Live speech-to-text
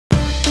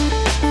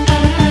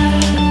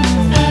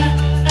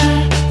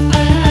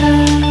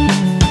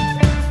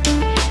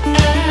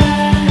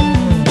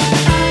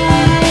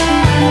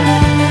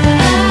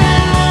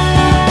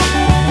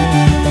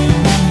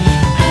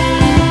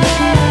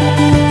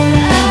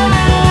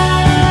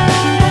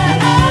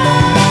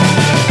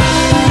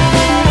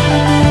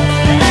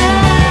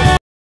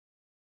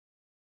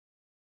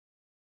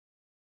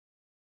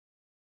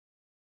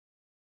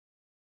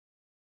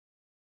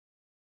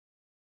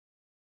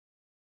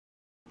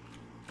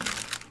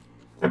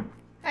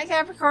Hi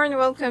Capricorn,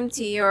 welcome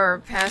to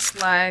your past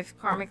life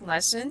karmic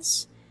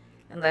lessons.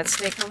 And let's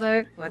take a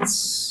look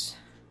what's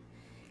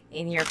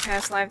in your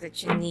past life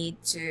that you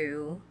need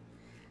to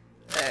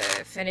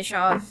finish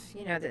off,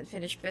 the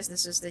unfinished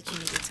businesses that you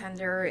need to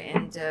tender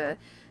and that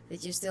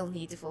you still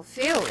need to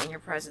fulfill in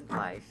your present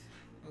life.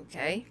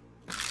 Okay?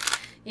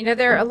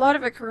 There are a lot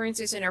of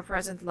occurrences in our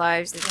present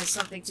lives that has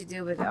something to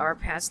do with our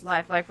past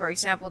life. Like, for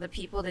example, the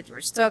people that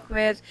we're stuck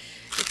with,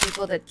 the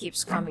people that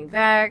keeps coming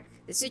back,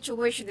 the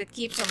situation that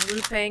keeps on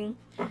looping,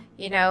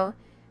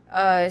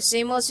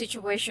 same old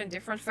situation,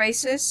 different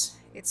faces.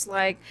 It's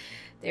like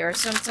there are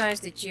some times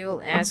that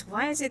you'll ask,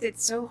 why is it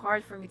it's so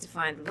hard for me to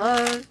find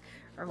love?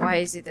 Or why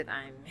is it that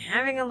I'm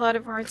having a lot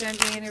of hard time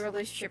being in a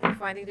relationship or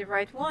finding the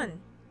right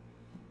one?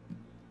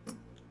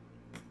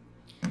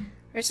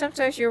 Or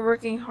sometimes you're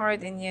working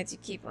hard and yet you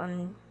keep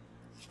on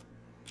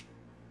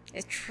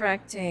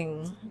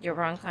attracting the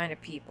wrong kind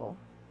of people.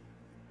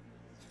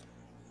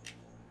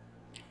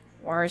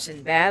 Wars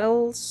and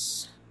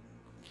battles,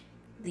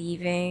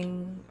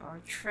 leaving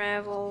or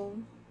travel,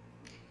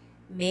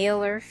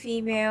 male or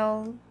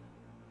female.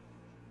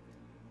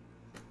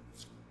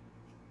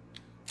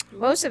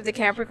 Most of the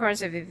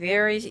Capricorns have a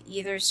very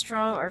either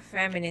strong or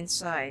feminine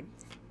side.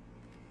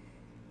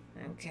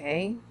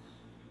 Okay.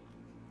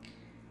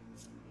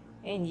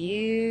 And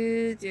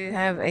you do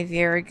have a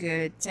very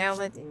good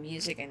talent in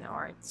music and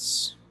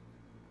arts.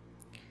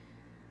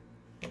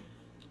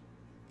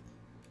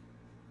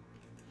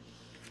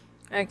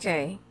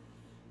 Okay.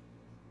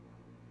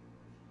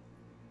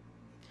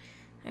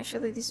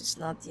 Actually, this is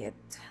not yet.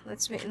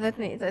 Let's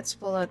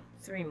pull out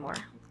 3 more.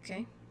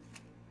 Okay.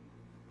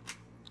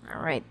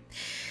 All right.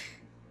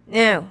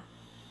 Now,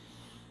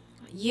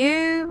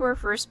 you were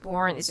first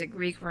born as a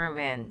Greek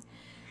Roman.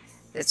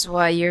 That's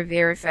why you're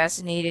very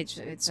fascinated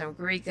with some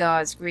Greek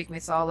gods, Greek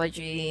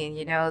mythology,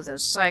 and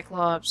those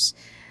Cyclops,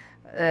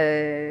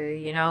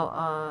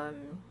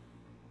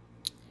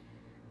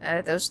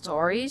 those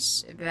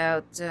stories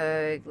about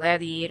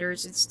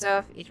gladiators and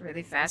stuff. It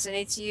really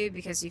fascinates you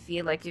because you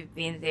feel like you've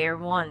been there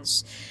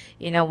once,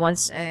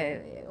 once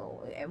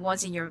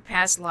in your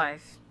past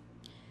life,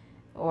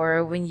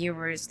 or when you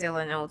were still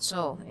an old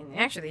soul. And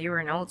actually, you were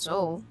an old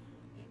soul.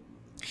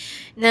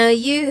 Now,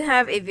 you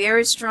have a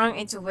very strong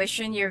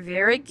intuition. You're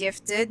very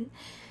gifted.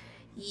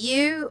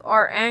 You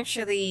are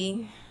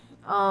actually,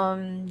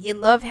 you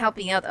love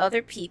helping out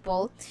other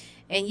people.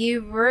 And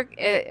you work,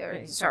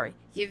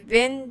 you've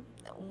been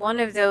one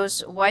of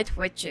those white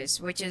witches,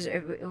 which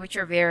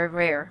are very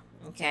rare,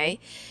 okay,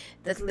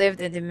 that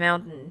lived in the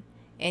mountain.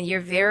 And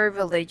you're very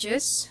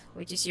religious,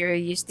 which is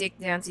you stick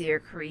down to your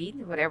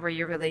creed, whatever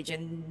your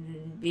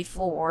religion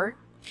before.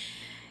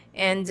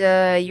 And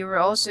you were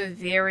also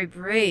very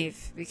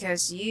brave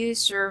because you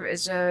serve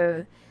as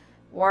a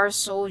war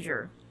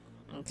soldier.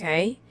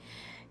 Okay?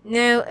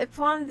 Now,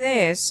 upon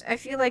this, I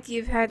feel like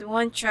you've had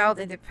one child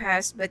in the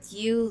past, but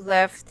you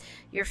left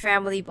your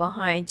family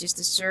behind just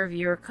to serve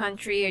your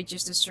country or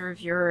just to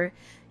serve your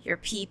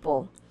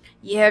people.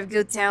 You have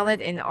good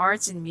talent in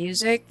arts and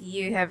music.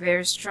 You have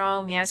very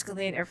strong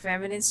masculine or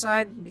feminine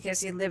side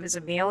because you live as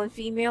a male and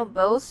female,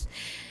 both.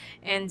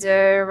 And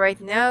right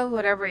now,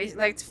 whatever is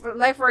like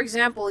for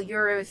example,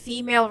 you're a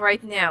female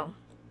right now.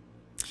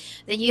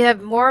 Then you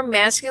have more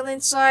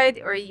masculine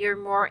side, or you're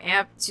more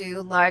apt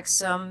to like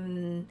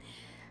some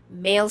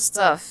male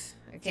stuff.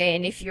 Okay,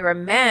 and if you're a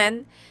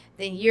man,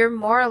 then you're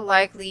more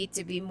likely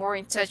to be more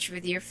in touch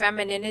with your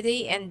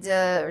femininity and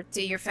to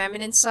your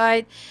feminine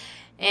side,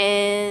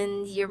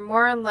 and you're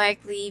more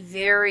likely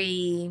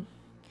very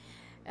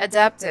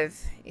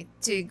adaptive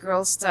to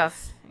girl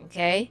stuff.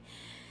 Okay.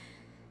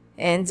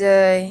 And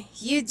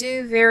you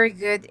do very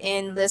good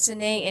in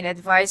listening and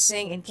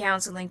advising and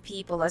counseling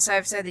people. As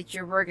I've said, that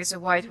you work as a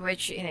white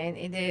witch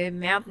in the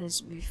mountains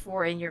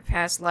before in your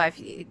past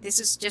life. This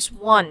is just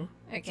one,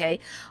 okay?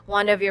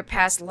 One of your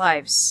past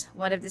lives,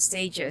 one of the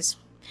stages.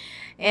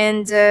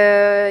 And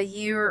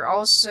you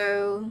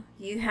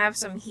have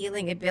some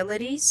healing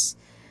abilities.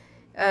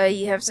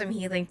 You have some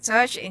healing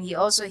touch, and you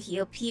also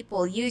heal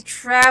people. You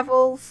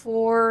travel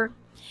for...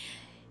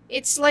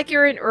 It's like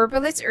you're an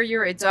herbalist or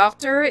you're a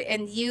doctor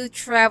and you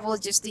travel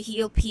just to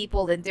heal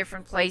people in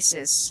different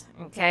places,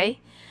 okay?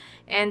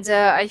 And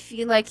I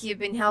feel like you've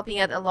been helping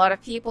out a lot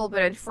of people,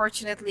 but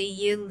unfortunately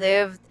you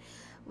lived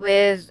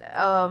with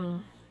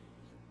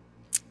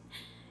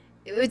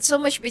so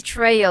much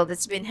betrayal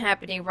that's been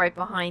happening right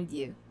behind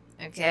you,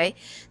 okay?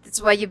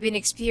 That's why you've been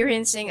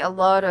experiencing a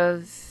lot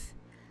of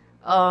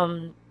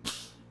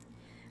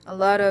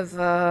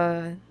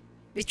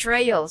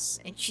betrayals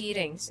and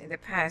cheatings in the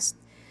past.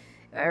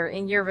 Or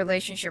in your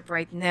relationship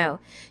right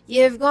now.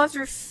 You have gone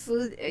through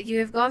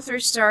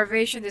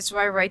starvation. That's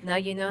why right now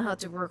you know how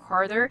to work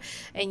harder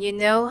and you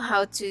know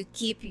how to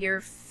keep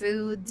your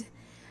food,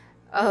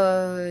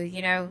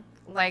 you know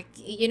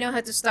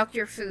how to stock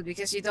your food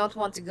because you don't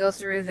want to go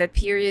through that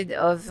period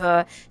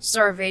of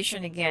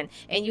starvation again.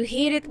 And you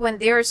hate it when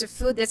there's a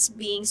food that's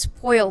being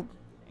spoiled,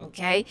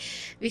 okay?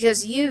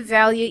 Because you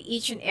value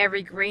each and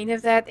every grain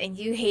of that, and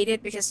you hate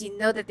it because you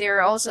know that there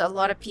are also a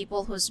lot of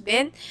people who's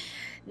been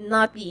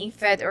not being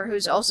fed or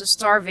who's also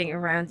starving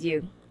around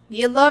you.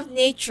 You love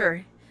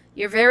nature.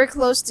 You're very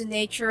close to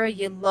nature.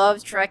 You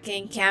love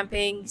trekking,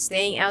 camping,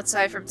 staying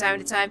outside from time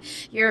to time.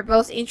 You're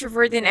both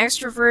introvert and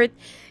extrovert.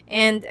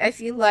 And I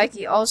feel like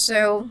you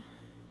often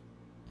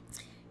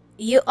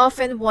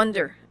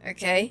wonder,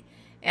 okay?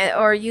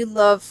 Or you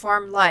love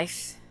farm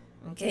life,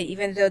 okay?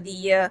 Even though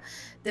the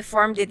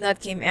farm did not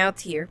came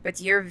out here.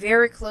 But you're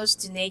very close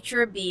to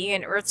nature, being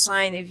an earth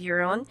sign of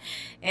your own.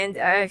 And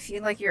I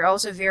feel like you're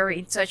also very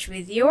in touch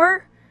with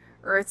your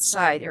earth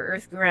side or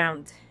earth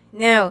ground.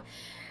 Now,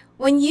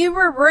 when you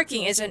were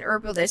working as an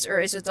herbalist or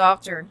as a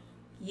doctor,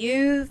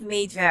 you've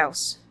made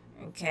vows,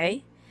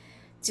 okay,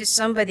 to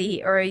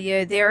somebody, or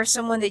there are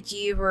someone that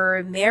you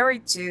were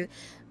married to,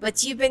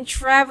 but you've been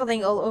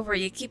traveling all over.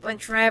 You keep on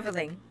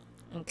traveling,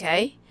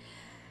 okay?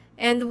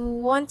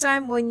 And one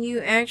time when you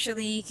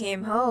actually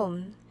came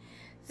home,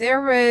 you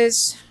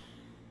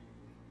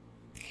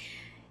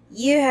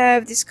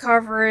have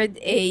discovered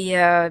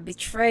a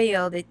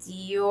betrayal that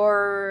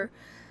your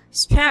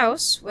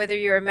spouse, whether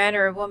you're a man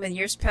or a woman,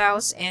 your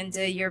spouse and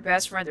your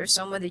best friend or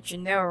someone that you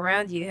know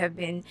around you have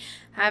been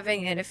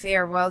having an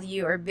affair while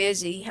you are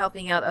busy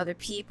helping out other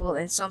people,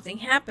 and something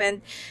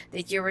happened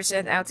that you were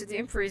sent out to the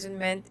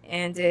imprisonment,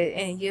 and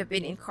you have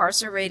been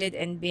incarcerated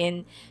and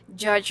been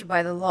judged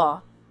by the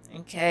law,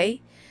 okay?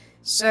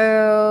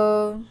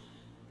 So,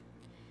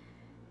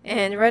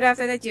 and right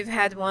after that you've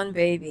had one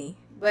baby,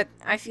 but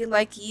I feel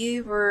like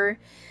you were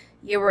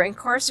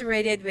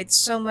incarcerated with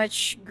so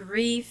much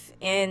grief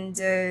and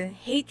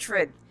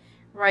hatred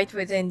right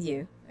within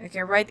you,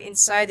 okay, right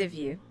inside of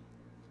you.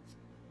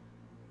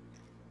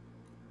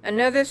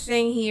 Another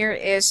thing here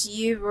is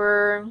you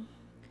were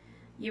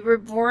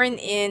born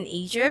in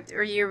Egypt,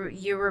 or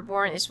you were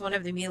born as one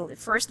of the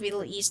first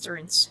Middle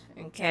Easterns,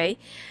 okay?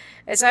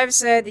 As I've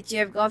said, that you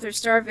have gone through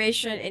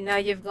starvation and now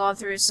you've gone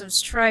through some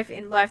strife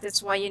in life.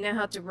 That's why you know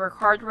how to work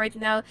hard right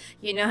now.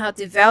 You know how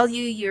to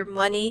value your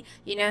money.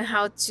 You know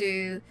how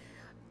to,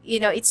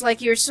 it's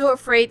like you're so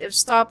afraid of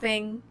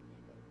stopping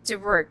to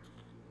work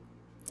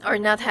or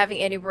not having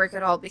any work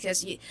at all,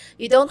 because you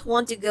don't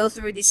want to go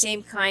through the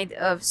same kind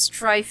of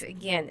strife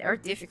again or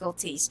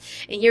difficulties.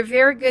 And you're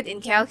very good in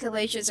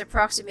calculations,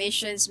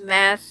 approximations,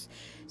 math.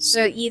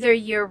 So either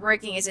you're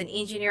working as an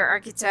engineer,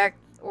 architect,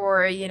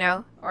 or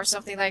or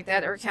something like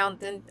that, or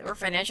accountant or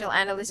financial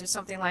analyst or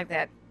something like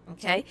that,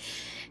 okay?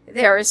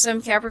 There are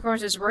some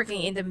Capricorns who's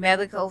working in the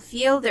medical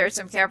field. There are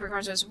some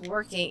Capricorns who's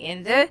working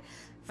in the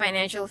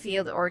financial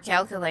field or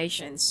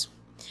calculations.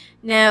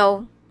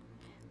 Now,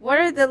 what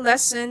are the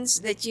lessons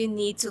that you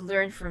need to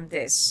learn from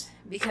this?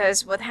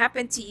 Because what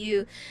happened to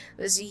you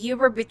was you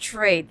were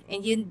betrayed,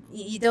 and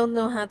you don't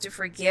know how to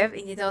forgive,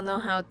 and you don't know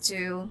how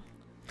to,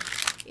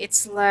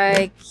 it's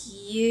like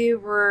you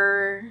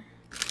were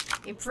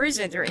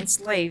imprisoned or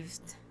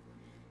enslaved,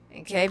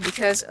 okay,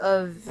 because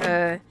of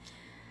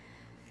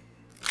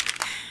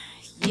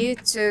you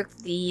took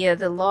the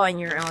law in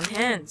your own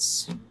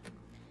hands.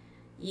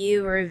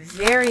 You were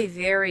very,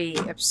 very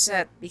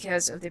upset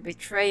because of the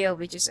betrayal,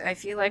 which is, I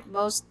feel like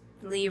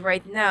mostly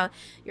right now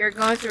you're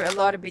going through a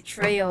lot of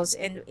betrayals,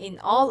 and in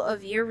all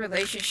of your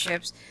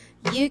relationships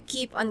you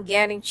keep on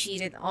getting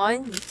cheated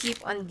on, you keep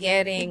on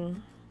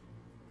getting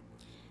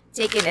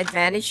taken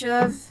advantage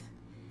of,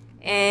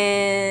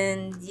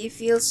 and you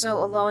feel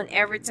so alone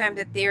every time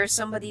that there's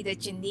somebody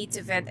that you need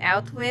to vent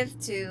out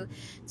with, to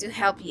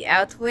help you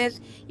out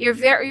with.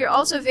 You're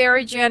also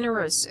very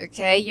generous,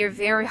 okay? You're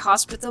very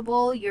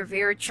hospitable, you're a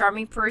very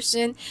charming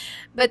person,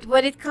 but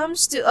when it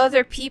comes to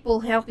other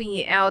people helping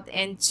you out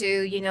and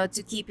to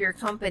to keep your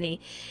company,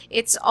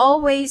 it's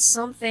always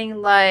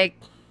something like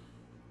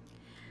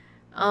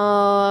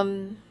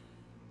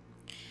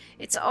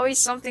it's always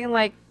something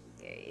like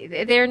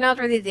they're not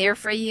really there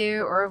for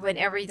you, or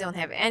whenever you don't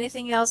have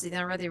anything else, they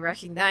don't really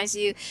recognize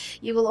you.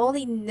 You will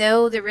only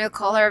know the real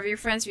color of your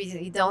friends because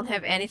you don't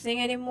have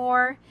anything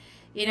anymore.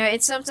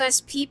 And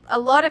sometimes a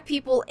lot of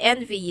people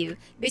envy you.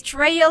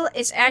 Betrayal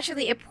is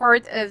actually a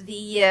part of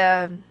the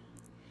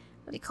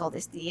what do you call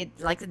this?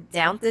 Like the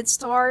downward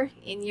star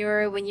in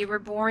when you were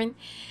born,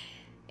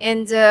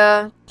 and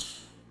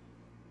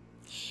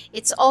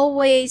it's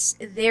always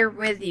there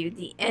with you.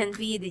 The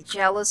envy, the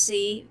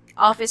jealousy,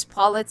 office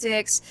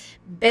politics,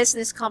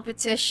 business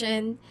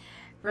competition,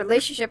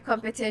 relationship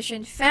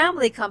competition,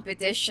 family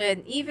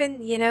competition,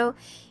 even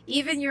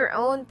even your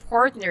own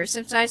partner.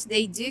 Sometimes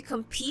they do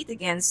compete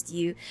against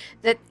you,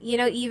 that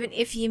even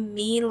if you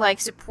mean like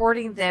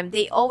supporting them,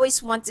 they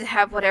always want to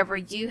have whatever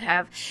you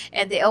have,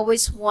 and they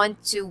always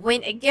want to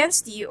win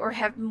against you or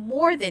have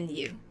more than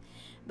you.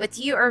 But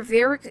you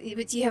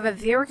have a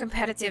very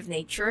competitive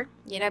nature,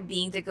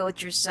 being the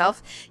goat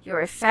yourself.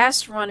 You're a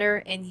fast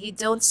runner, and you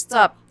don't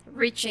stop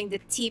reaching the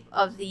tip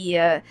of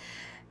the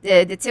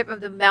tip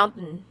of the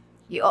mountain.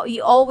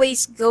 You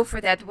always go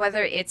for that,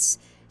 whether it's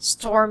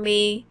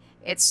stormy,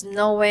 it's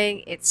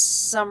snowing, it's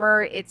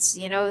summer, it's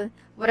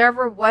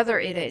whatever weather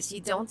it is.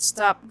 You don't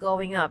stop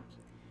going up.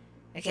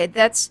 Okay,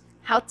 that's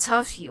how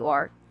tough you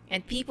are.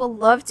 And people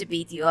love to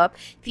beat you up.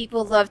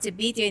 People love to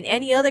beat you in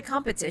any other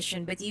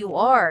competition, but you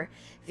are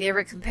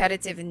very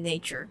competitive in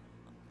nature.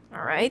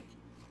 All right?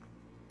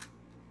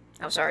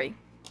 I'm sorry.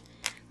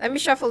 Let me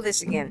shuffle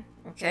this again,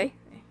 okay?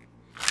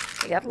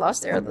 I got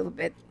lost there a little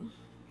bit.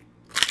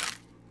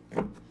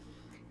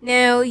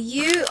 Now,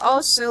 you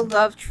also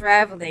love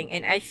traveling,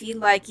 and I feel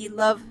like you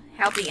love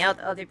helping out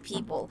other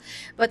people.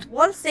 But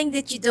one thing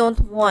that you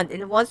don't want,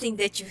 and one thing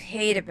that you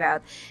hate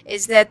about,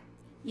 is that,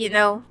 you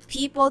know,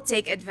 people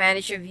take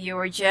advantage of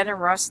your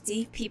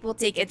generosity. People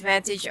take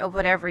advantage of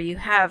whatever you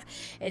have.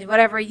 And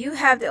whatever you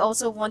have, they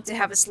also want to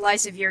have a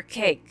slice of your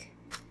cake.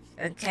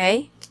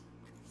 Okay?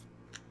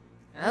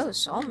 Oh,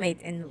 soulmate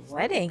and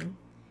wedding.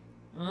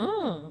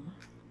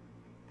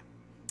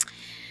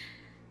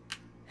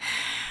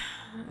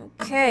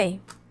 Okay.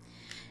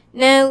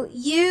 Now,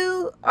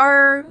 you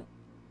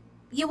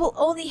will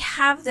only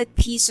have that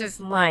peace of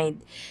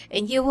mind.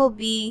 And you will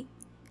be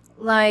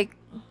like,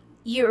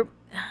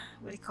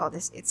 what do you call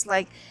this? It's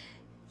like,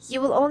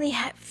 you will only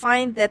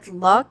find that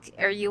luck,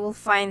 or you will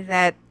find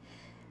that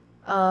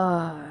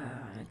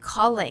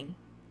calling,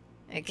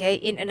 okay,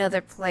 in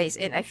another place.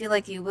 And I feel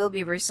like you will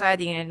be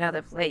residing in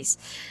another place.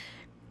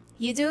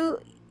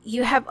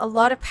 You have a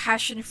lot of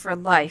passion for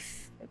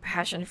life,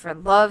 passion for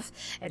love,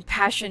 and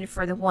passion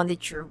for the one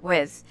that you're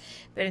with.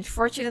 But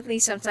unfortunately,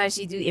 sometimes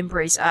you do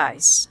embrace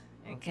eyes,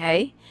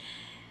 okay?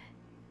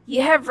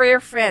 You have rare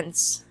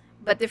friends,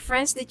 but the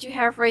friends that you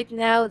have right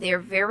now, they're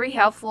very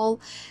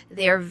helpful,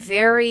 they're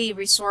very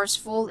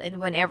resourceful, and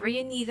whenever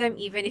you need them,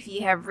 even if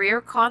you have rare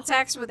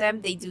contacts with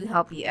them, they do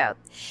help you out.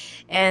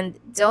 And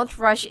don't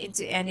rush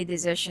into any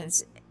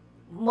decisions.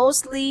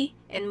 Mostly,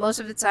 and most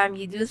of the time,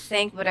 you do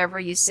think whatever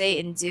you say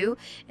and do,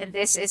 and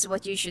this is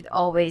what you should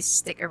always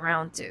stick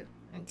around to,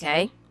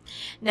 okay?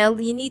 Now,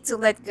 you need to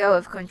let go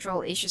of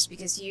control issues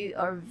because you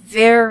are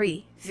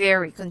very,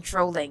 very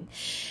controlling.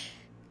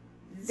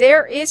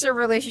 There is a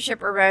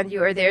relationship around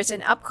you, or there's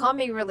an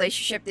upcoming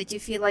relationship that you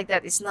feel like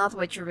that is not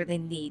what you really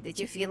need, that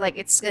you feel like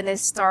it's going to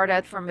start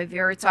out from a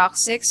very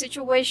toxic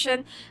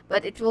situation,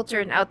 but it will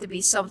turn out to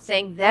be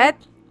something that,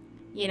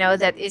 you know,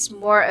 that is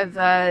more of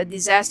a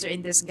disaster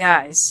in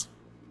disguise.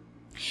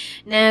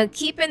 Now,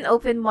 keep an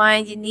open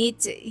mind.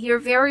 You're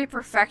very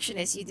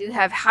perfectionist. You do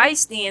have high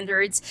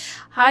standards,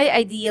 high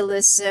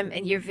idealism,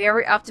 and you're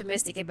very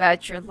optimistic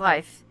about your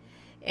life.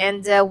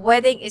 And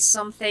wedding is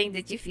something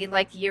that you feel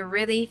like you're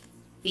really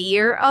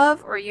fear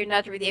of, or you're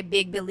not really a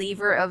big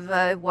believer of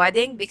a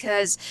wedding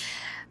because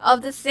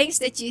of the things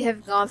that you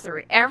have gone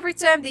through. Every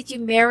time that you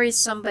marry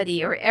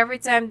somebody, or every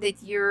time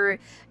that you're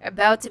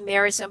about to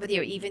marry somebody,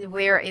 or even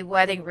wear a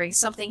wedding ring,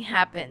 something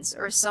happens,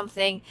 or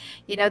something,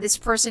 you know, this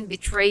person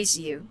betrays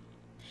you.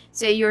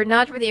 So you're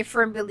not really a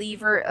firm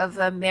believer of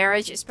a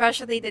marriage,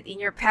 especially that in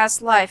your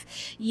past life,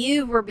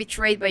 you were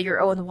betrayed by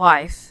your own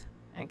wife,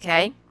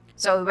 okay?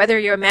 So whether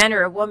you're a man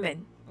or a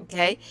woman,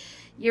 okay?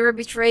 You were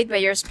betrayed by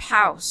your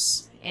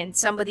spouse, and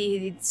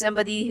somebody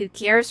who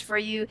cares for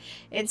you,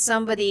 and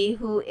somebody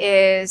who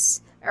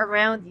is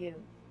around you.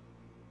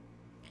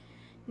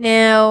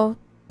 Now,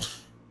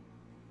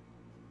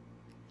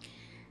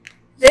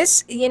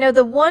 this, you know,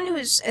 the one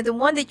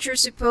that you're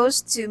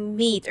supposed to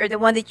meet, or the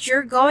one that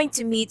you're going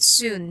to meet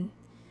soon,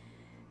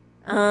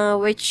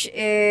 which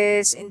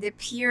is in the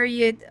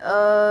period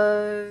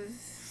of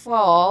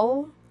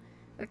fall,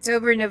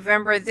 October,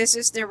 November, this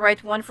is the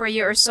right one for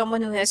you, or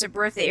someone who has a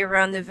birthday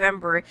around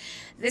November.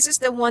 This is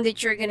the one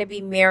that you're going to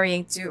be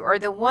marrying to, or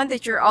the one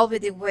that you're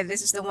already with.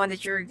 This is the one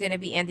that you're going to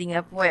be ending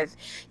up with.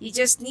 You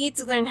just need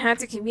to learn how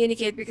to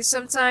communicate, because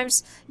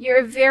sometimes you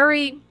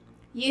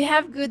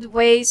have good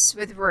ways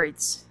with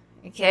words,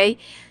 okay?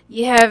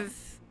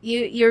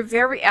 You're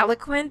very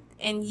eloquent,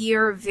 and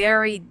you're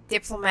very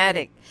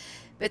diplomatic.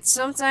 But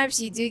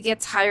sometimes you do get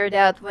tired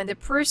out when the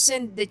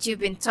person that you've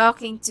been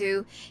talking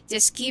to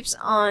just keeps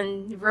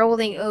on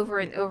rolling over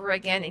and over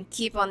again, and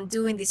keep on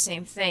doing the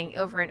same thing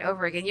over and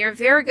over again. You're a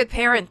very good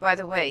parent, by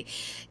the way,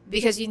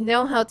 because you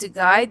know how to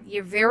guide.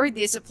 You're very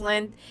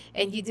disciplined,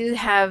 and you do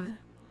have,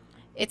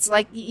 it's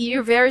like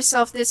you're very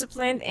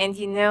self-disciplined, and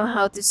you know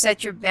how to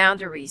set your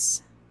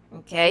boundaries,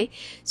 okay?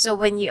 So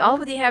when you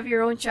already have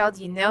your own child,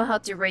 you know how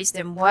to raise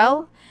them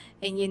well,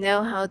 and you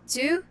know how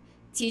to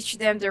teach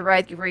them the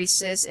right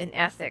graces and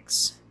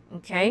ethics,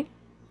 okay?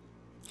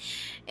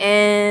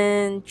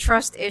 And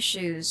trust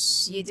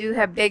issues. You do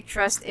have big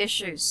trust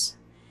issues.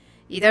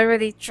 You don't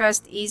really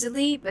trust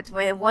easily, but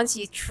once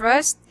you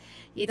trust,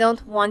 you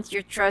don't want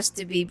your trust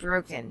to be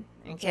broken,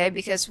 okay?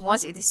 Because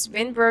once it has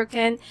been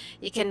broken,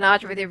 you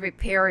cannot really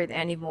repair it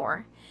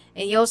anymore.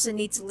 And you also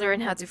need to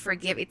learn how to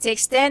forgive. It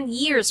takes 10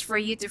 years for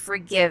you to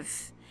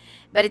forgive,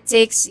 but it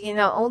takes, you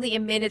know, only a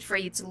minute for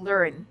you to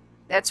learn.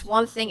 That's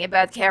one thing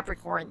about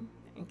Capricorn.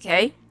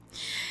 Okay,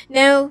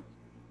 now,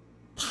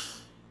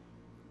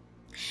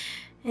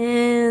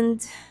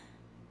 and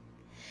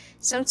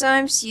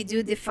sometimes you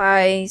do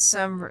defy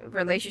some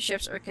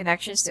relationships or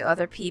connections to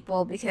other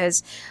people,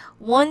 because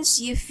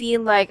once you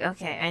feel like,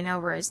 okay, I know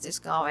where is this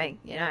going,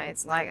 you know,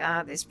 it's like,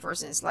 this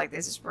person is like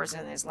this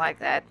person is like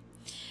that.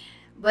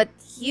 But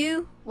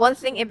one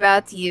thing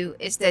about you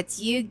is that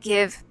you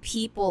give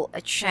people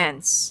a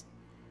chance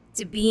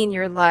to be in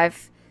your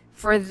life,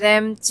 for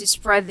them to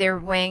spread their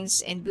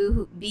wings and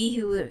be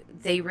who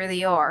they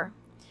really are.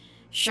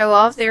 Show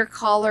off their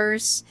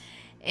colors,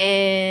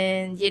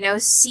 and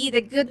see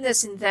the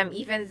goodness in them,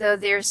 even though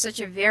they're such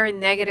a very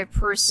negative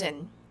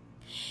person.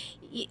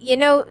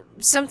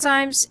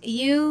 Sometimes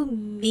you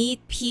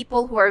meet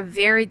people who are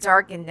very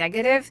dark and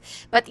negative,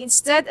 but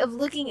instead of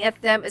looking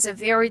at them as a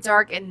very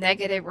dark and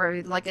negative,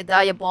 or like a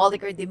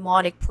diabolic or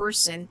demonic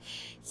person,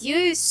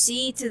 you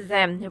see to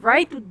them,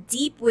 right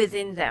deep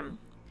within them,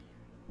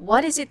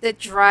 what is it that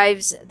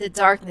drives the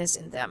darkness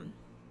in them?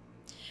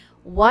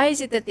 Why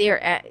is it that they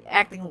are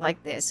acting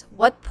like this?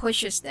 What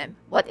pushes them?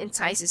 What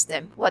entices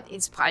them? What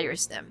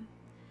inspires them?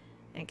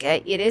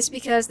 Okay, it is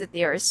because that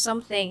there is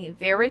something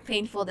very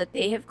painful that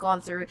they have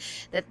gone through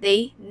that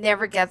they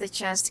never got the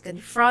chance to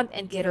confront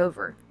and get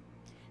over.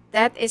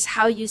 That is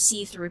how you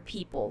see through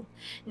people.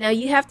 Now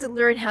you have to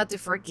learn how to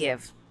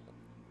forgive,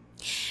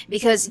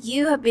 because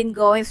you have been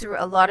going through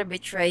a lot of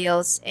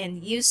betrayals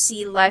and you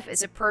see life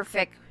as a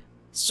perfect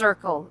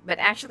circle, but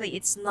actually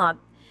it's not.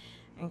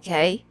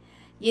 Okay,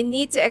 you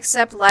need to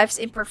accept life's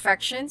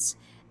imperfections,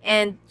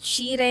 and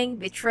cheating,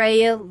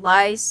 betrayal,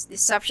 lies,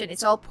 deception,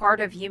 it's all part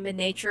of human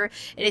nature,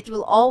 and it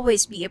will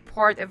always be a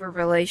part of a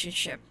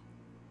relationship.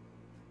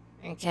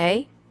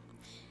 Okay?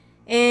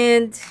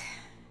 And,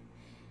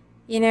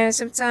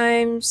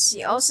 sometimes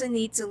you also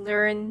need to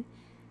learn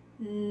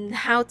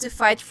how to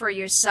fight for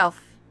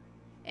yourself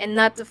and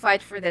not to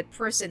fight for that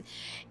person.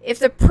 If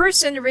the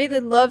person really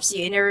loves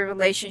you in a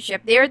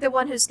relationship, they're the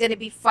one who's going to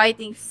be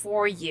fighting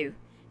for you,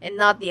 and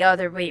not the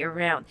other way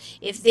around.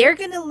 If they're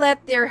gonna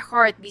let their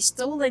heart be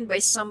stolen by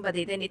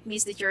somebody, then it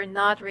means that you're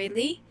not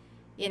really,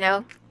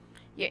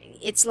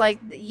 it's like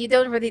you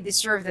don't really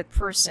deserve that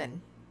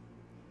person,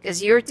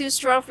 because you're too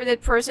strong for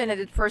that person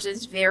and that person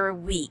is very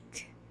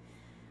weak.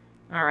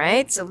 All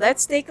right, so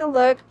let's take a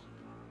look.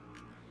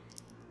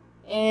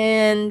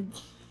 And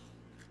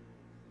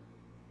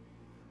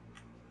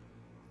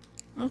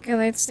okay,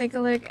 let's take a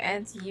look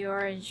at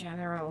your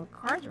general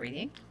card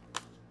reading.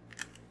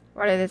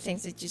 What are the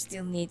things that you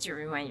still need to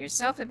remind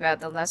yourself about?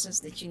 The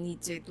lessons that you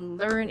need to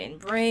learn and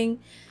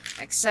bring,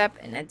 accept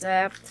and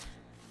adapt.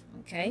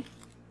 Okay.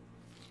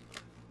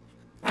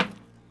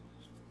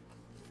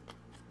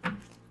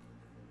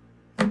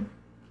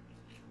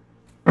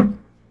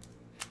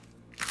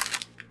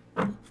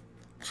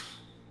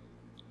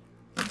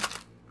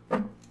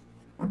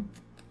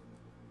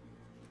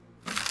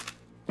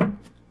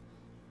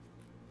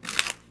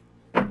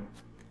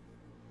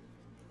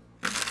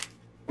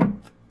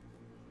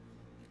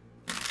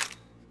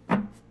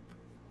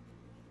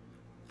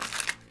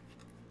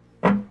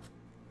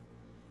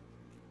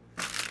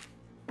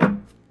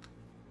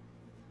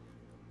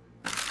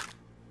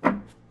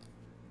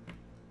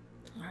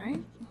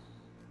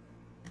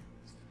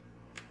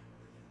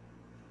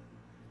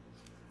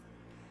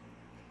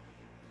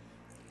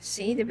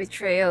 See, the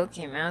betrayal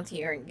came out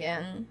here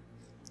again.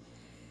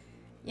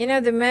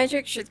 The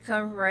magic should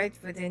come right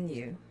within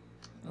you.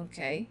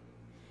 Okay.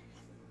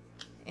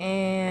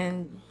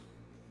 And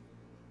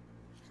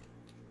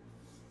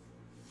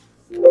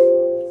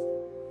alright.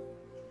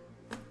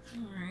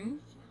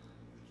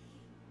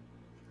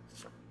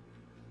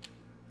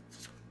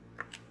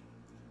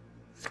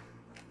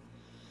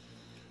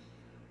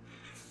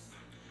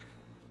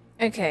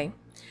 Okay.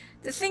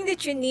 The thing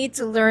that you need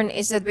to learn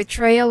is that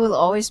betrayal will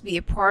always be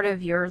a part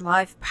of your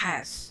life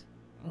path.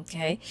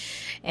 Okay,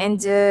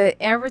 and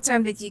every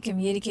time that you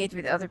communicate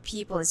with other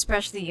people,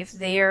 especially if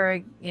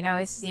they're,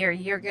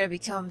 you're gonna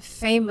become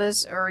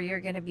famous, or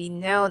you're gonna be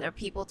known, or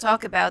people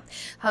talk about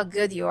how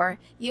good you are,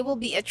 you will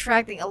be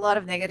attracting a lot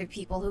of negative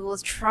people who will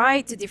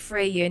try to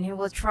defray you, and who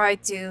will try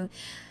to,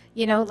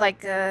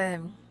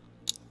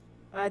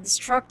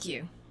 destruct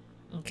you.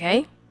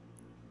 Okay,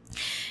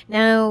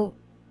 now,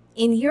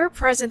 in your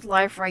present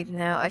life right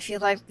now, I feel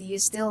like you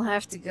still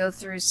have to go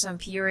through some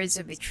periods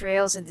of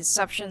betrayals and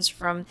deceptions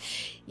from,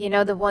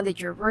 the one that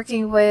you're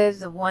working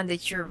with, the one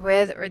that you're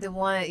with, or the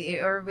one,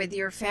 or with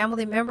your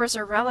family members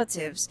or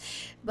relatives.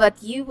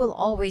 But you will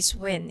always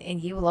win,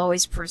 and you will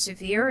always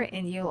persevere,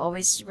 and you'll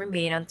always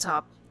remain on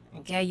top.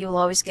 Okay, you'll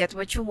always get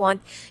what you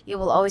want. You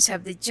will always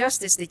have the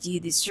justice that you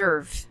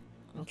deserve.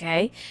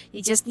 Okay,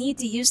 you just need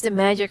to use the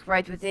magic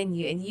right within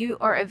you, and you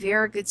are a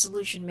very good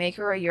solution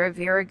maker, or you're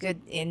very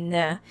good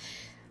in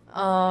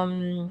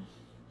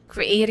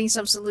creating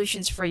some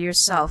solutions for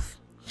yourself.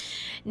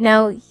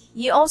 Now,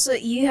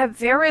 you have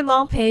very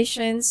long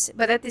patience,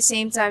 but at the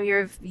same time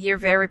you're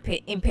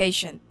very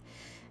impatient.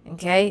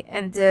 Okay,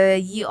 and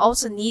you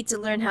also need to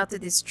learn how to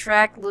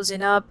distract,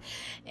 loosen up,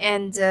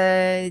 and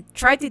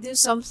try to do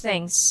some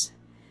things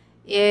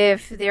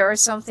if there are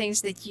some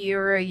things that that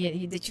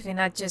you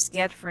cannot just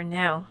get for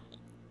now.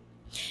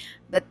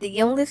 But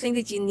the only thing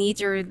that you need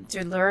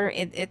to learn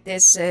in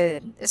this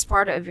as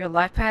part of your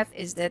life path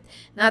is that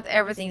not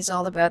everything's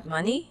all about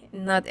money.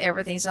 Not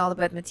everything's all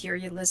about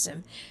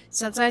materialism.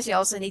 Sometimes you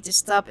also need to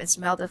stop and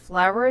smell the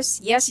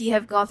flowers. Yes, you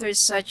have gone through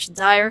such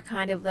dire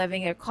kind of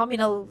living, a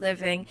communal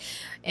living,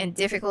 and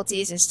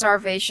difficulties and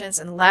starvations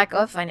and lack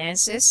of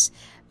finances.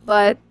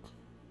 But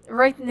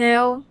right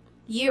now,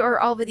 you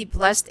are already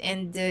blessed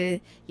and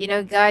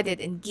guided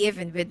and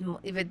given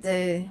with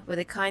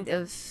a kind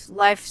of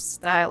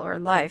lifestyle or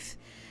life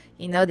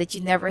that you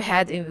never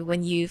had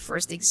when you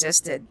first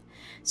existed.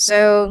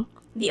 So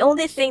the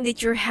only thing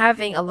that you're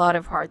having a lot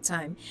of hard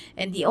time,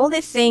 and the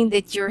only thing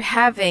that you're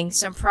having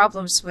some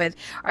problems with,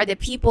 are the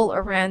people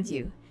around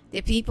you.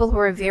 The people who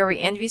are very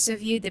envious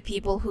of you, the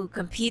people who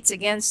compete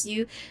against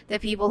you, the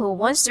people who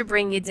wants to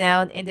bring you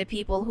down, and the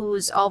people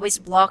who's always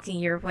blocking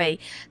your way.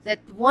 That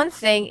one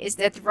thing is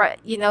that,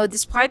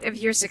 despite of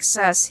your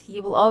success,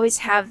 you will always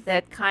have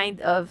that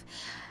kind of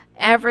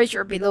average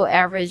or below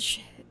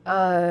average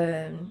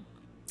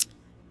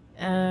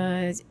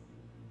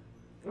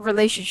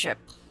relationship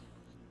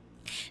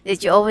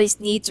that you always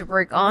need to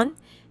work on,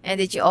 and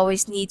that you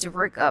always need to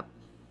work up.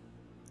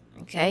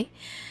 Okay?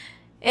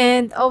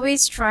 And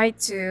always try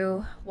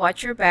to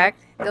watch your back.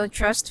 Don't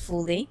trust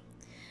fully.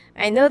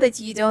 I know that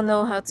you don't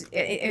know how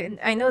to,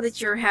 I know that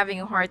you're having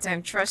a hard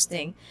time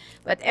trusting,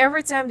 but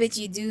every time that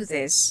you do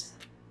this,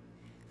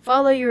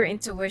 follow your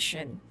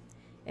intuition.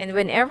 And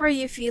whenever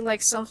you feel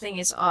like something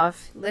is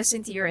off,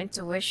 listen to your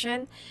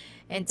intuition,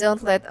 and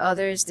don't let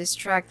others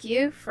distract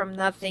you from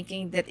not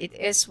thinking that it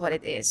is what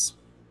it is.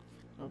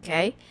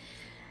 Okay?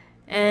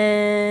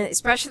 And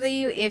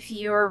especially if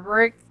your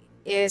work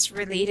is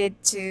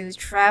related to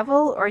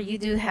travel, or you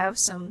do have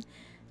some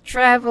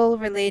travel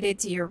related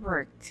to your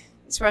work,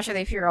 especially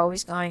if you're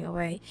always going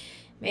away,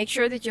 make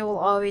sure that you will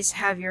always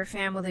have your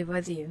family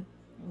with you.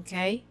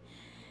 Okay?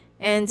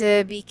 And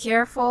be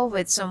careful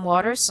with some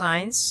water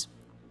signs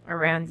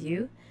around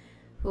you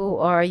who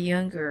are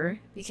younger,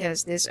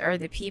 because these are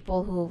the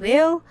people who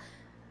will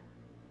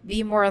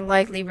be more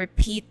likely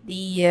repeat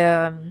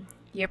the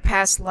your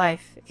past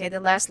life, okay, the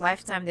last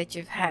lifetime that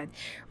you've had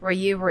where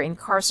you were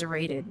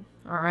incarcerated.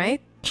 All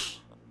right?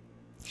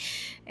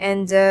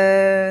 And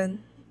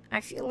I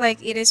feel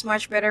like it is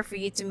much better for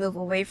you to move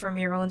away from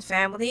your own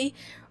family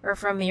or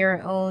from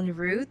your own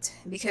root,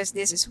 because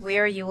this is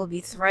where you will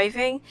be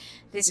thriving,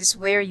 this is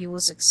where you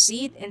will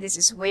succeed, and this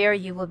is where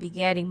you will be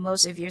getting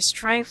most of your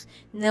strength,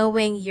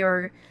 knowing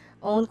your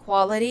own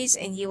qualities,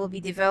 and you will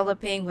be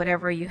developing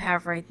whatever you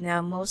have right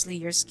now, mostly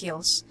your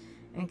skills.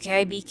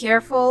 Okay? Be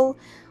careful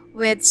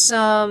with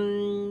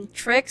some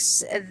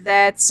tricks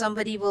that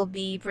somebody will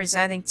be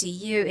presenting to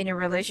you in a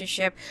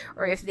relationship,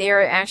 or if they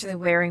are actually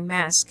wearing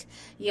masks.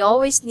 You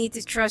always need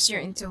to trust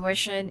your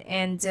intuition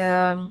and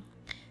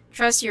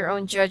trust your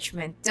own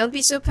judgment. Don't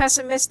be so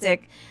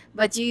pessimistic,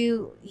 but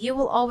you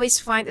will always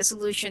find a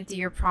solution to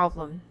your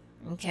problem.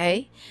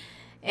 Okay?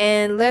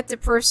 And let the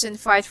person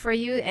fight for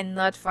you and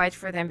not fight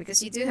for them,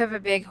 because you do have a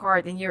big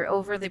heart and you're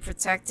overly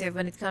protective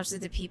when it comes to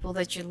the people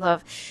that you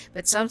love.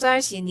 But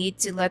sometimes you need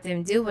to let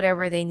them do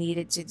whatever they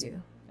needed to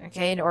do,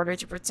 okay, in order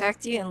to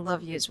protect you and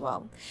love you as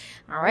well.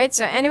 All right,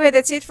 so anyway,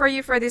 that's it for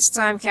you for this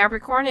time,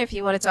 Capricorn. If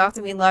you want to talk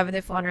to me live on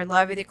the phone or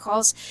live video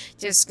calls,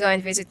 just go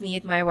and visit me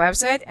at my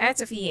website at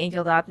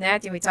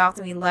sophiaangel.net. You may talk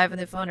to me live on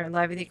the phone or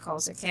live video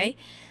calls, okay?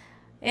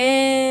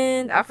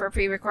 And offer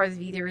pre-recorded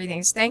video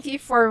readings. Thank you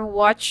for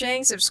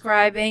watching,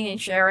 subscribing,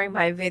 and sharing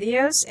my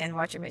videos, and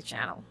watching my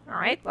channel.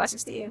 Alright,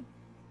 blessings to you.